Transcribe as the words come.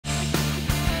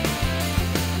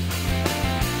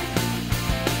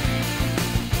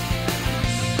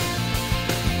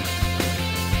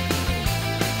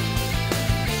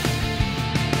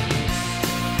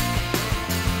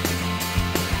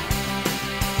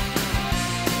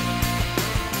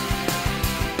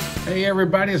Hey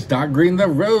everybody, it's Doc Green, the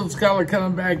Road Scholar,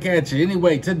 coming back at you.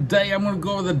 Anyway, today I'm going to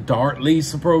go over the DART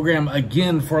lease program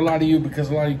again for a lot of you, because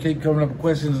a lot of you keep coming up with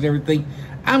questions and everything.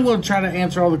 I'm going to try to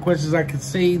answer all the questions I can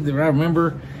see that I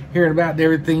remember hearing about and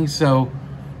everything. So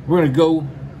we're going to go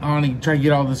on and try to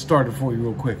get all this started for you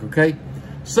real quick, okay?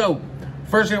 So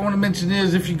first thing I want to mention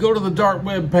is, if you go to the DART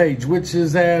webpage, which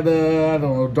is at,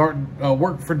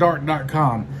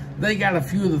 workfordart.com, they got a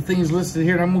few of the things listed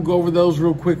here, and I'm going to go over those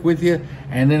real quick with you,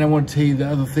 and then I want to tell you the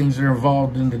other things that are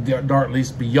involved in the DART lease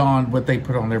beyond what they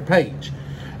put on their page.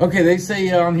 Okay, they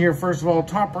say on here, first of all,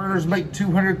 top earners make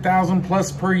 $200,000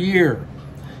 plus per year.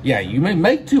 Yeah, you may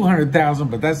make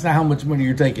 $200,000, but that's not how much money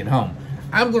you're taking home.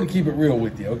 I'm going to keep it real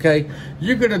with you, okay?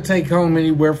 You're going to take home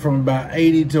anywhere from about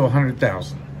 $80,000 to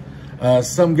 $100,000.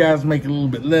 Some guys make a little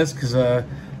bit less because,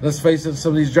 let's face it,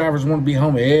 some of these drivers want to be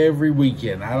home every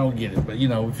weekend. I don't get it. But, you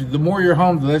know, the more you're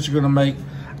home, the less you're going to make.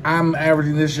 I'm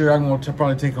averaging this year, I'm going to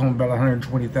probably take home about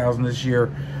 $120,000 this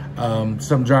year.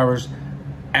 Some drivers,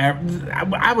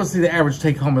 I would say the average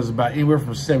take home is about anywhere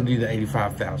from $70,000 to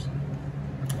 $85,000.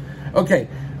 Okay,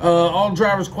 all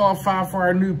drivers qualify for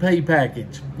our new pay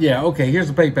package. Yeah, okay, here's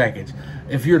the pay package.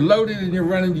 If you're loaded and you're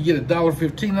running, you get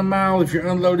 $1.15 a mile. If you're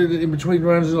unloaded in between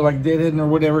runs, like deadheading or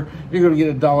whatever, you're going to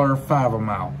get $1.05 a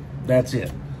mile. That's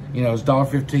it. You know, it's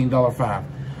 $1.15,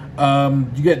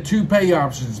 $1.05. You get two pay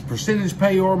options: percentage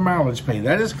pay or mileage pay.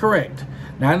 That is correct.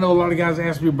 Now, I know a lot of guys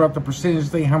ask me about the percentage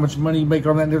thing, how much money you make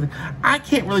on that and everything. I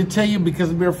can't really tell you, because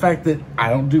of the mere fact that I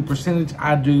don't do percentage,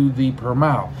 I do the per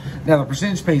mile. Now, the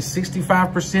percentage pay is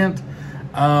 65%.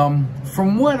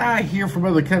 From what I hear from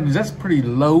other companies, that's pretty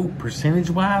low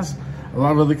percentage-wise. A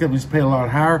lot of other companies pay a lot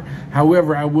higher.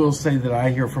 However, I will say that I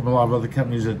hear from a lot of other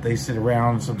companies that they sit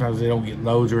around and sometimes they don't get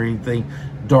loads or anything.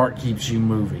 DART keeps you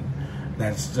moving.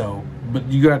 That's so, but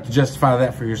you have to justify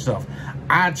that for yourself.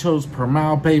 I chose per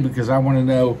mile pay because I want to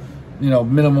know, you know,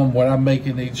 minimum what I'm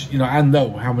making each, you know, I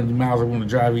know how many miles I want to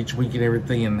drive each week and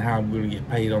everything, and how I'm going to get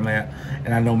paid on that.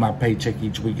 And I know my paycheck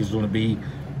each week is going to be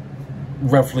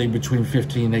roughly between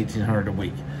 $1,500 and $1,800 a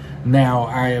week. Now,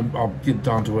 I'll get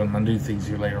on to one of my new things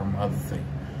here later on my other thing.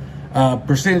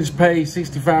 Percentage pay,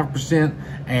 65%,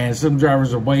 and some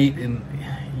drivers are wait, and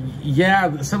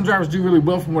yeah, some drivers do really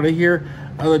well from what I hear.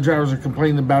 Other drivers are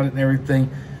complaining about it and everything.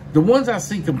 The ones I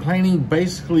see complaining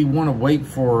basically want to wait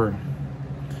for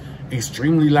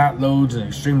extremely light loads and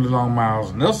extremely long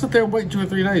miles, and they'll sit there and wait 2 or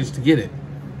 3 days to get it.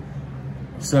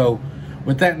 So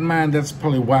with that in mind, that's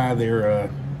probably why they're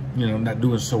you know, not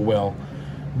doing so well.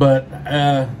 But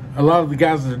a lot of the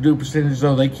guys that are doing percentage,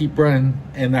 though, they keep running,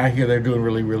 and I hear they're doing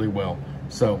really, really well.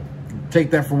 So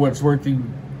take that for what it's worth. You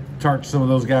talk to some of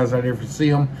those guys out there if you see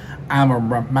them. I'm a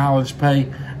mileage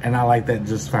pay, and I like that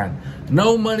just fine.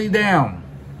 No money down.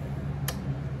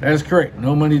 That is correct.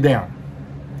 No money down.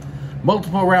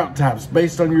 Multiple route types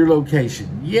based on your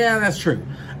location. Yeah, that's true.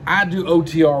 I do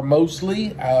OTR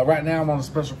mostly. Right now, I'm on a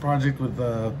special project with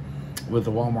the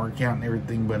Walmart account and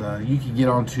everything, but you can get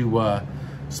onto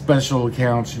special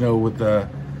accounts, you know, with the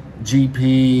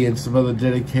GP and some other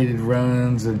dedicated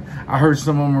runs. And I heard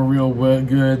some of them are real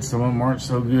good, some of them aren't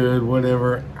so good,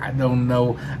 whatever. I don't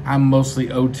know. I'm mostly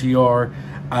OTR.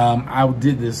 I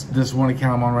did this one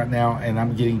account I'm on right now, and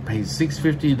I'm getting paid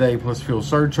 $6.50 a day plus fuel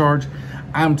surcharge.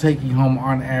 I'm taking home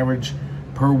on average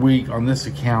per week on this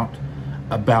account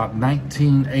about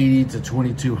 $1,980 to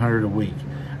 $2,200 a week.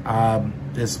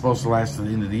 It's supposed to last to the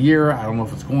end of the year. I don't know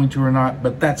if it's going to or not,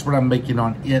 but that's what I'm making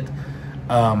on it.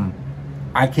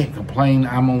 I can't complain.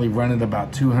 I'm only running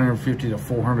about 250 to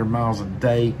 400 miles a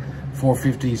day,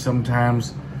 450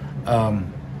 sometimes,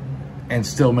 and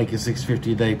still making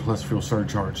 $6.50 a day plus fuel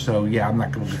surcharge. So yeah, I'm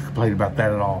not going to complain about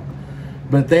that at all.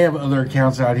 But they have other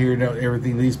accounts out here, you know,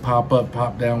 everything. These pop up,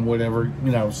 pop down, whatever,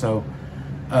 you know. So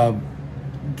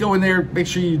go in there, make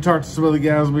sure you talk to some other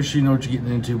guys, make sure you know what you're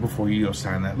getting into before you go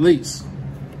sign that lease.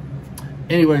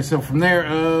 Anyway, so from there,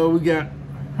 we got,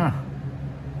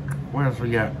 what else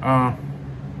we got?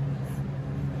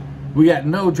 We got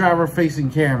no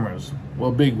driver-facing cameras.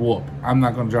 Well, big whoop. I'm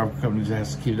not going to drive a company that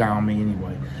has to keep an eye on me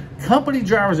anyway. Company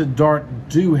drivers at DART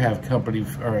do have company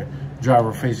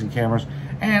driver-facing cameras,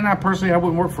 and I personally, I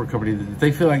wouldn't work for a company that if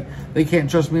they feel like they can't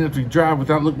trust me enough to drive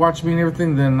without watching me and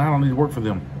everything, then I don't need to work for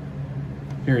them.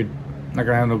 Period. Not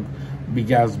gonna have no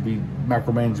guys be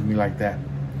micromanaging me like that.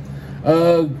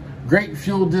 Great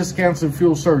fuel discounts and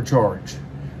fuel surcharge.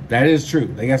 That is true.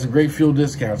 They got some great fuel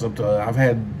discounts. Up to I've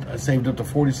saved up to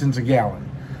 40 cents a gallon.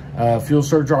 Fuel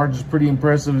surcharge is pretty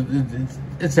impressive.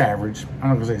 It's average. I'm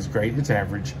not gonna say it's great. It's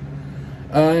average.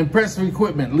 Impressive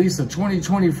equipment. Lease a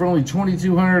 2020 for only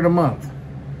 $2,200 a month.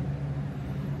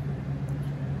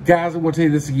 Guys, I'm gonna tell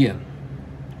you this again.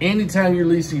 anytime you're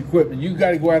leasing equipment, you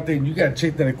got to go out there and you got to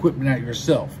check that equipment out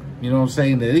yourself. You know what I'm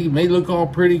saying? That it may look all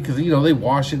pretty because, you know, they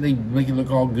wash it, they make it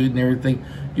look all good and everything.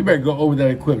 You better go over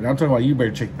that equipment. I'm talking about you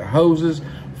better check the hoses,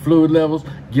 fluid levels,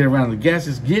 get around the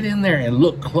gaskets, get in there and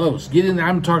look close. Get in there.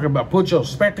 I'm talking about put your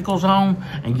spectacles on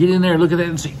and get in there and look at that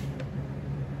and see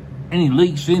any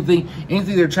leaks, anything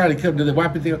they're trying to come to the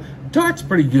wipe it thing. Dart's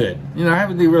pretty good. You know, I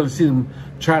haven't really seen them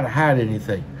try to hide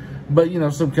anything. But, you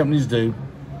know, some companies do.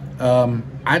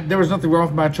 There was nothing wrong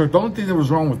with my truck. The only thing that was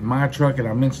wrong with my truck, and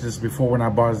I mentioned this before when I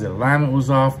bought it, the alignment was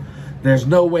off. There's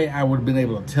no way I would have been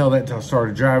able to tell that until I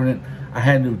started driving it. I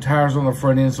had new tires on the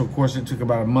front end, so of course it took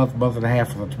about a month and a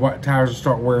half for the tires to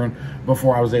start wearing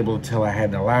before I was able to tell I had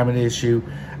an alignment issue.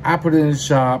 I put it in the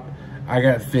shop. I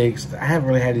got it fixed. I haven't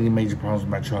really had any major problems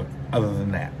with my truck other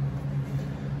than that.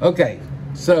 Okay,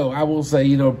 so I will say,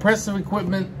 you know, impressive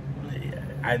equipment,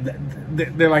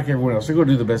 they're like everyone else. They're going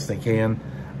to do the best they can.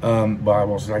 But I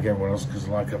won't say like everyone else because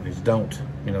a lot of companies don't.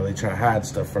 You know, they try to hide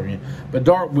stuff from you. But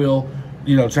Dart will,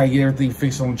 you know, try to get everything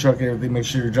fixed on the truck and everything. Make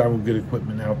sure you're driving good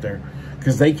equipment out there.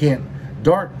 Because they can't,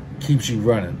 Dart keeps you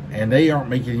running. And they aren't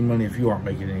making any money if you aren't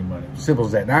making any money. Simple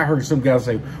as that. And I heard some guys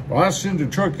say, well, I sent the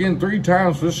truck in 3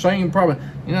 times for the same problem.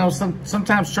 You know,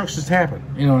 sometimes trucks just happen.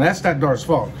 You know, and that's not Dart's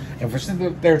fault. And for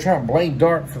sitting there trying to blame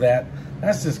Dart for that,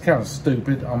 that's just kind of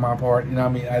stupid on my part. You know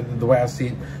what I mean? The way I see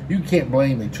it, you can't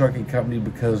blame the trucking company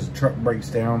because the truck breaks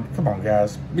down. Come on,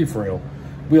 guys, be for real.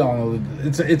 We all know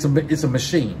that it's a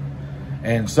machine,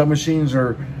 and some machines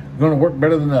are going to work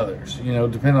better than others. You know,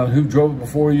 depending on who drove it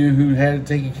before you, who had it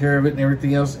taken care of it, and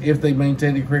everything else. If they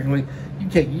maintained it correctly, you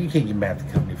can't get mad at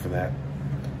the company for that,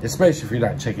 especially if you're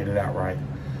not checking it out right.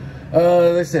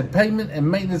 They said payment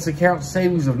and maintenance account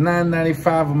savings of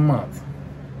 $9.95 a month.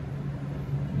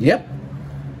 Yep.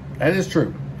 That is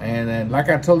true. And like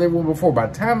I told everyone before, by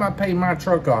the time I pay my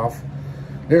truck off,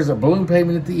 there's a balloon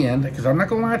payment at the end. Because I'm not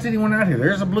going to lie to anyone out here.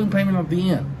 There's a balloon payment at the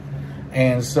end.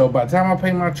 And so by the time I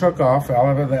pay my truck off,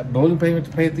 I'll have that balloon payment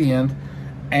to pay at the end.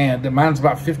 And mine's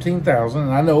about $15,000.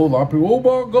 And I know a lot of people, oh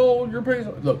my God, you're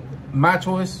paying. Look, my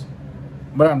choice,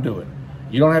 but I'm doing it.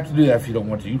 You don't have to do that if you don't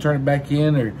want to. You can turn it back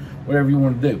in or whatever you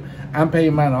want to do. I'm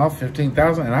paying mine off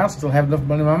 $15,000, and I'll still have enough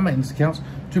money in my maintenance accounts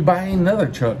to buy another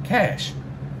truck cash.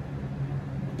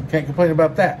 Can't complain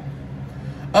about that.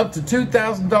 Up to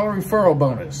 $2,000 referral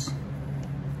bonus.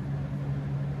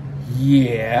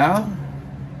 Yeah.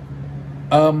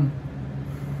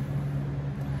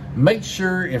 Make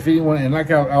sure if anyone, and like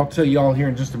I'll tell you all here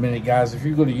in just a minute, guys, if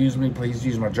you're going to use me, please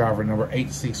use my driver number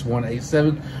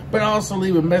 86187. But also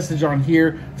leave a message on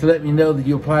here to let me know that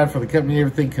you applied for the company and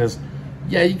everything, because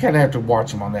yeah, you kind of have to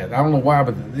watch them on that. I don't know why,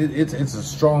 but it's a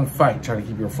strong fight trying to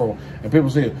keep your referral. And people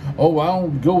say, oh, well, I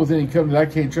don't go with any company that I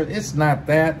can't trust. It's not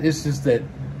that. It's just that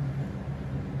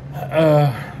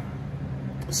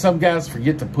some guys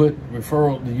forget to put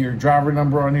your driver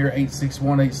number on here,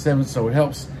 86187. So it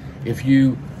helps if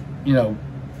you know,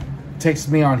 text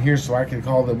me on here so I can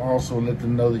call them also and let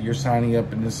them know that you're signing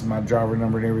up and this is my driver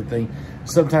number and everything.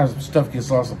 Sometimes stuff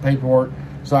gets lost in paperwork.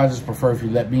 So I just prefer if you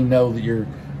let me know that you're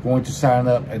going to sign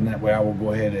up, and that way I will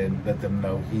go ahead and let them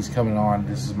know he's coming on.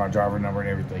 This is my driver number and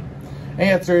everything. And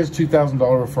yes, there is $2,000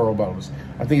 referral bonus.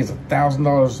 I think it's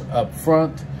 $1,000 up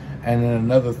front and then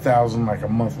another $1,000 like a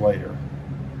month later.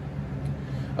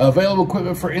 Available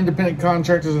equipment for independent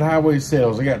contractors and highway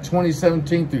sales. They got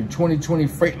 2017 through 2020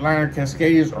 Freightliner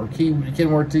Cascadias or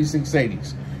Kenworth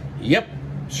T680s. Yep,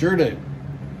 sure do.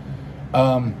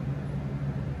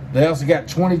 They also got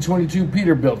 2022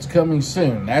 Peterbilts coming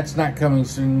soon. That's not coming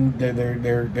soon.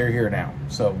 They're here now,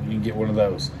 so you can get one of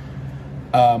those.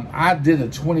 I did a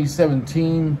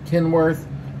 2017 Kenworth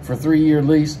for 3-year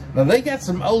lease. Now they got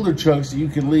some older trucks that you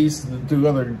can lease through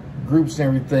other groups and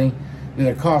everything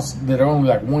that are only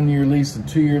like 1-year lease and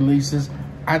 2-year leases.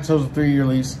 I chose a 3-year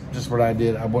lease. Just what I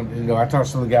did. I talked to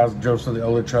some of the guys that drove some of the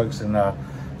older trucks, and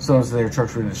some of their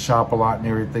trucks were in the shop a lot and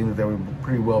everything, that they were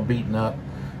pretty well beaten up.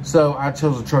 So I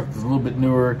chose a truck that's a little bit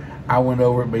newer. I went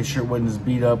over it, made sure it wasn't as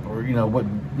beat up or,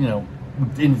 wasn't,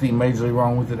 anything majorly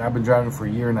wrong with it. I've been driving for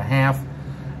 1.5 years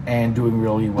and doing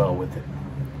really well with it.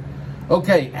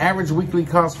 Okay, average weekly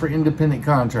cost for independent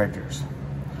contractors.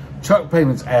 Truck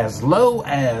payments as low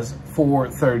as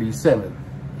 $437.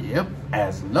 Yep,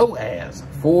 as low as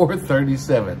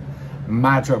 $437.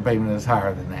 My truck payment is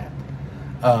higher than that.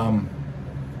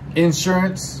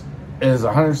 Insurance is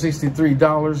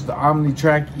 $163. The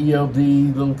OmniTrack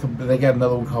ELD, they got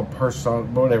another one called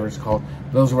Person, whatever it's called.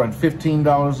 Those run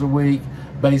 $15 a week.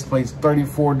 Base plates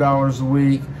 $34 a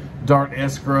week. Dart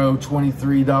Escrow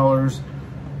 $23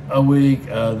 a week.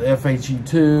 The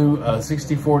FHE2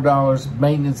 $64.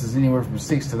 Maintenance is anywhere from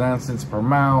 6 to 9 cents per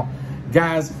mile.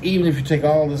 Guys, even if you take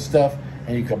all this stuff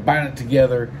and you combine it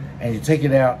together and you take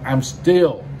it out, I'm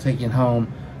still taking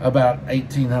home about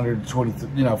 $1,800 to $1,500 to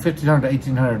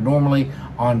 $1,800 normally.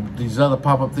 On these other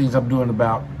pop-up things, I'm doing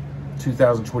about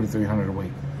 $2,000, $2,300 a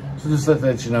week. So just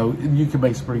let you know, you can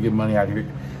make some pretty good money out here.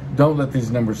 Don't let these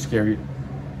numbers scare you.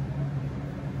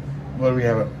 What do we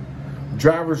have?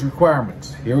 Driver's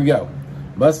requirements. Here we go.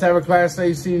 Must have a Class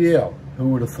A CDL. Who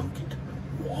would have thunk it?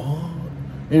 What?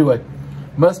 Anyway,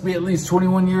 must be at least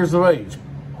 21 years of age.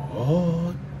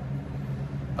 What?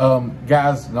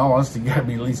 Guys, in all honesty, you gotta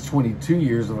be at least 22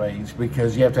 years of age,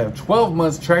 because you have to have 12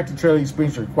 months tractor trailer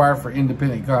experience required for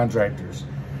independent contractors,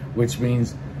 which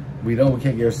means we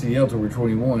can't get our CDL till we're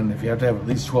 21. If you have to have at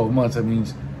least 12 months, that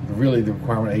means really the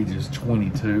requirement age is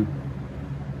 22.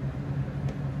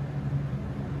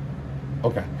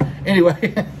 Okay.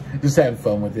 Anyway, just having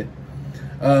fun with it.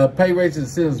 Pay rates and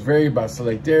incentives vary by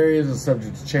select areas and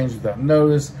subject to change without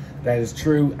notice. That is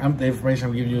true. The information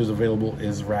I'm giving you is available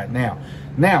is right now.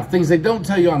 Now, things they don't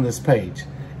tell you on this page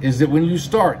is that when you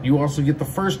start, you also get the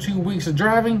first 2 weeks of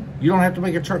driving. You don't have to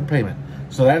make a truck payment.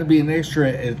 So that'd be an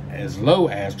extra as low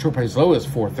as, truck pay as low as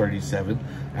 $437.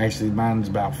 Actually, mine's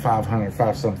about $500,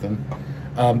 five something.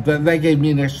 That gave me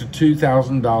an extra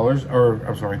 $2,000, or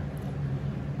I'm sorry.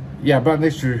 Yeah, about an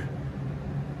extra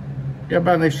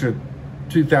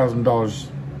 $2,000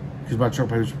 because my truck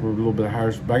payments were a little bit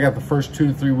higher. But I got the first 2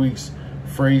 to 3 weeks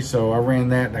free, so I ran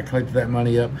that and I collected that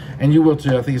money up. And you will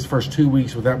too. I think it's first 2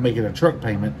 weeks without making a truck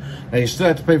payment. Now you still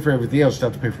have to pay for everything else. You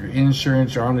still have to pay for your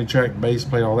insurance, your OmniTrack, base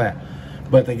plate, all that.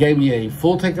 But they gave me a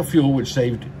full tank of fuel, which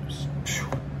saved,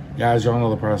 guys, y'all know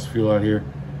the price of fuel out here.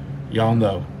 Y'all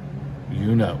know,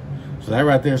 you know. So that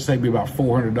right there saved me about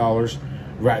 $400,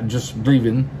 right, just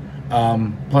leaving.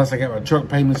 Plus I got my truck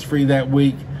payments free that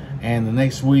week and the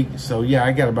next week. So yeah,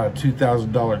 I got about a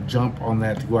 $2,000 jump on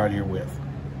that to go out here with.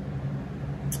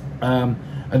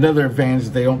 Another advantage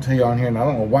that they don't tell you on here, and I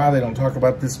don't know why they don't talk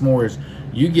about this more, is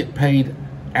you get paid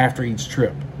after each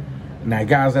trip. Now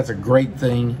guys, that's a great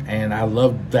thing, and I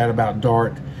love that about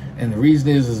Dart. And the reason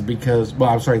is because, well,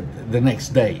 I'm sorry, the next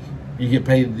day you get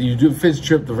paid. You do a fifth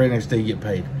trip, the very next day you get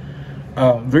paid.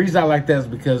 The reason I like that is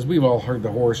because we've all heard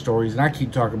the horror stories, and I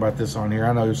keep talking about this on here.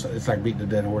 I know it's like beating a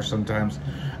dead horse sometimes,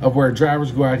 of where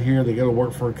drivers go out here, they go to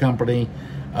work for a company,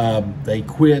 they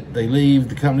quit, they leave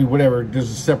the company, whatever,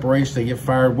 there's a separation, they get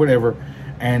fired, whatever,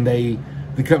 and the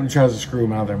company tries to screw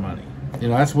them out of their money. You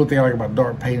know, that's what they like about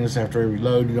Dart paying us after every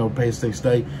load, you know, pay us next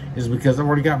day, is because I've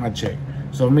already got my check.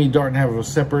 So me, Dart, and have a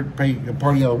separate pay,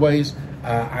 parting other ways,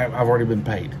 I've already been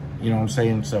paid. You know what I'm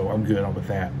saying? So I'm good on with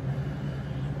that.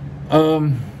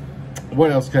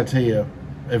 What else can I tell you?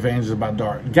 Advantages about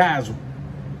Dart. Guys,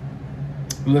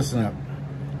 listen up.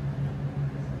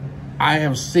 I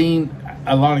have seen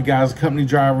a lot of guys, company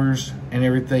drivers and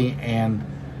everything, and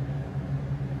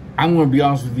I'm going to be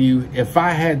honest with you. If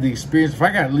I had the experience, if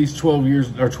I got at least 12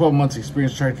 years or 12 months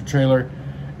experience tractor trailer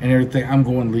and everything, I'm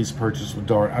going lease purchase with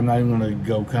Dart. I'm not even going to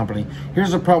go company.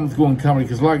 Here's the problem with going company,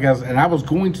 because a lot of guys, and I was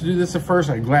going to do this at first,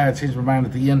 I'm glad I changed my mind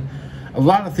at the end. A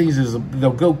lot of things is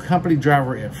they'll go company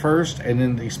driver at first and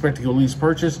then expect to go lease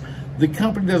purchase. The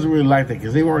company doesn't really like that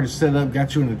because they've already set up,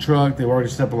 got you in the truck, they've already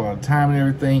set up a lot of time and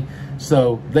everything.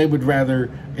 So they would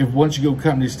rather, if once you go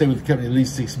company, stay with the company at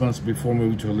least 6 months before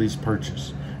moving to a lease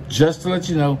purchase. Just to let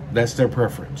you know, that's their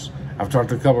preference. I've talked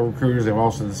to a couple of recruiters, they've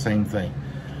all said the same thing.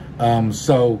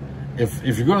 So if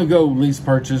you're going to go lease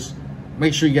purchase,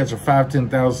 make sure you got your $5,000 to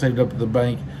 $10,000 saved up at the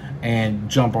bank and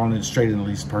jump on it straight into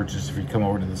lease purchase if you come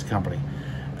over to this company.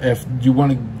 If you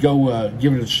want to go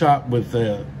give it a shot with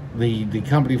the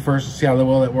company first to see how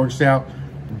well that works out,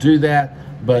 do that.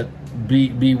 But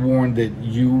be warned that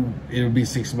it'll be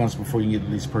 6 months before you get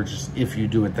a lease purchase if you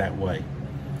do it that way.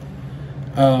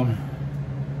 Other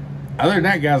than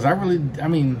that, guys, I'll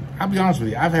be honest with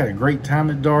you, I've had a great time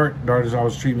at Dart. Dart has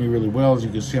always treated me really well, as you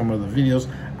can see on my other videos.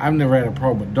 I've never had a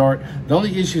problem with Dart. The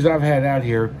only issues I've had out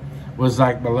here was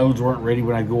like my loads weren't ready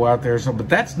when I go out there or something, but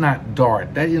that's not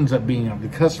Dart. That ends up being the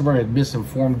customer had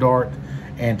misinformed Dart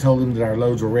and told them that our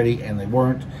loads were ready and they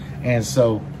weren't. And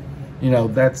so, you know,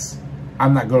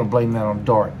 I'm not going to blame that on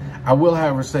Dart. I will,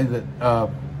 however, say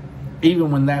that even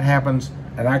when that happens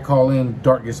and I call in,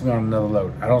 Dart gets me on another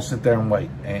load. I don't sit there and wait,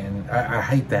 and I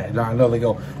hate that. I know they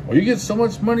go, well, you get so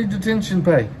much money detention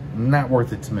pay. Not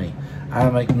worth it to me. I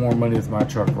make more money with my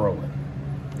truck rolling.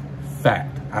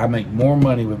 Fact. I make more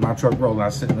money with my truck rolling. I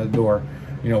sit in the door,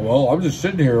 you know, well, I'm just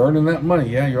sitting here earning that money.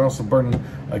 Yeah, you're also burning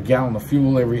a gallon of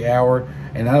fuel every hour.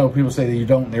 And I know people say that you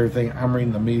don't and everything. I'm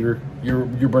reading the meter. You're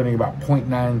burning about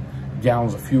 0.9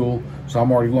 gallons of fuel. So I'm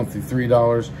already going through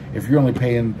 $3. If you're only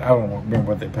paying, I don't remember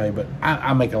what they pay, but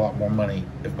I make a lot more money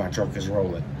if my truck is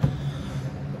rolling.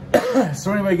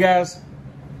 So anyway, guys,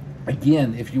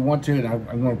 again, if you want to, and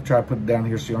I'm going to try to put it down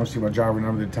here so you don't see my driver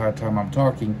number the entire time I'm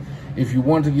talking. If you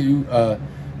want to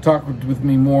talk with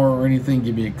me more or anything,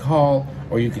 give me a call,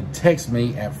 or you can text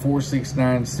me at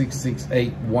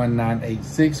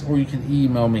 469-668-1986, or you can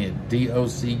email me at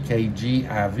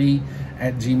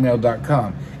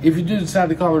dockgiv@gmail.com. If you do decide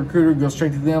to call a recruiter, go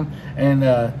straight to them, and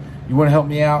you want to help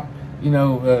me out, you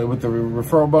know, with the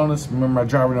referral bonus, remember my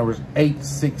driver number is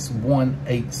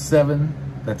 86187.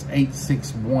 That's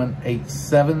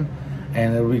 86187,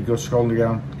 and it'll go scrolling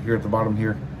down here at the bottom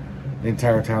here the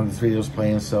entire time this video is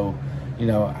playing. So, you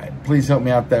know, please help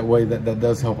me out that way. That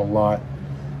does help a lot.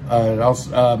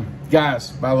 Also,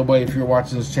 guys, by the way, if you're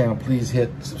watching this channel, please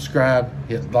hit subscribe,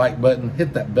 hit the like button,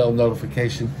 hit that bell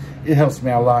notification. It helps me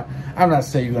out a lot. I'm not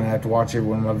saying you're gonna have to watch every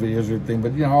one of my videos or anything,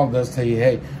 but you know, all it does tell you,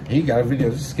 hey, you got a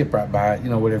video, just skip right by it, you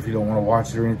know, whatever, if you don't want to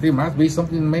watch it or anything. It might be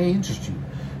something that may interest you,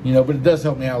 you know, but it does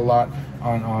help me out a lot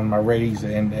on my ratings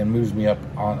and moves me up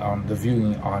on the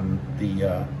viewing on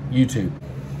the YouTube.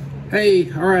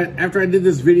 Hey, all right, after I did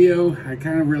this video, I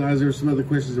kind of realized there were some other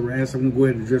questions that were asked. I'm gonna go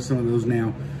ahead and address some of those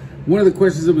now. One of the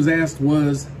questions that was asked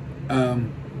was,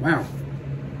 wow,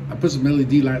 I put some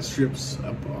LED light strips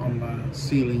up on my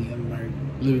ceiling in my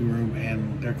living room,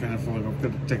 and they're kind of falling. I'm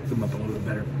gonna protect them up a little bit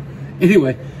better.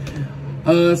 Anyway,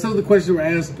 some of the questions that were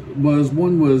asked was,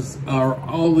 one was, are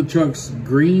all the trucks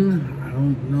green? I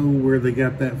don't know where they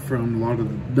got that from.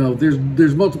 No,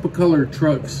 there's multiple color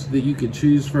trucks that you can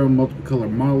choose from, multiple color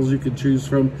models you can choose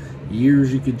from,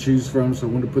 years you can choose from. So I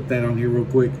want to put that on here real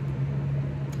quick.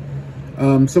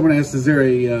 Someone asked, is there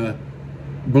a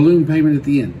balloon payment at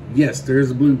the end? Yes, there is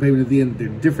a balloon payment at the end. There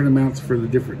are different amounts for the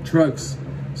different trucks.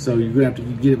 So you're gonna have to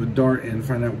get it with DART and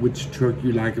find out which truck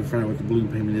you like and find out what the balloon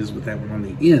payment is with that one on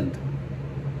the end.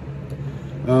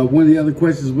 One of the other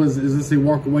questions was, is this a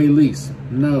walkaway lease?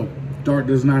 No. DART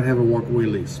does not have a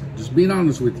walkaway lease. Just being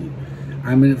honest with you,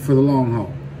 I'm in it for the long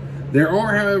haul. There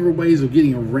are, however, ways of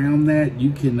getting around that. You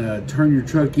can turn your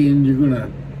truck in. You're going to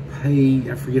pay,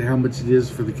 I forget how much it is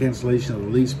for the cancellation of the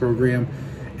lease program.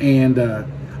 And a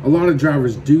lot of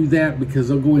drivers do that because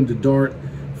they'll go into DART,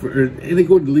 and they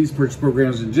go into lease purchase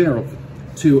programs in general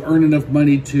to earn enough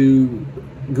money to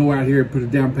go out here and put a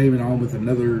down payment on with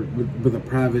with a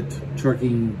private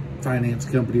trucking finance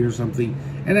company or something.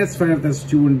 And that's fine if that's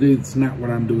what you want to do. It's not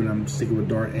what I'm doing. I'm sticking with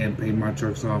DART and paying my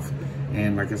trucks off.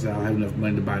 And like I said, I'll have enough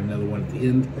money to buy another one at the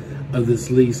end of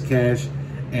this lease cash.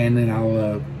 And then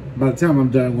I'll, by the time I'm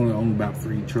done, I'm going to own about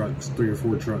 3 or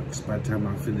 4 trucks by the time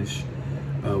I finish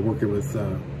working with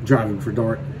driving for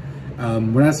DART.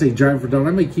 When I say driving for DART,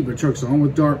 I may keep my trucks on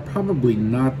with DART. Probably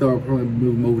not, though. I'll probably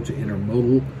move them over to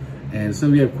intermodal. And some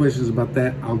of you have questions about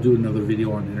that. I'll do another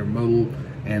video on intermodal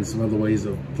and some other ways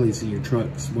of placing your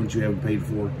trucks once you have them paid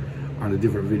for on a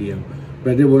different video.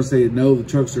 But I did want to say, no, the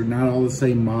trucks are not all the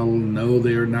same model. No,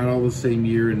 they are not all the same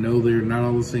year. And no, they're not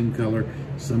all the same color.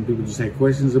 Some people just had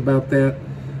questions about that.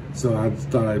 So I just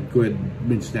thought I'd go ahead and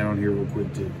mention that on here real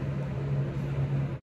quick too.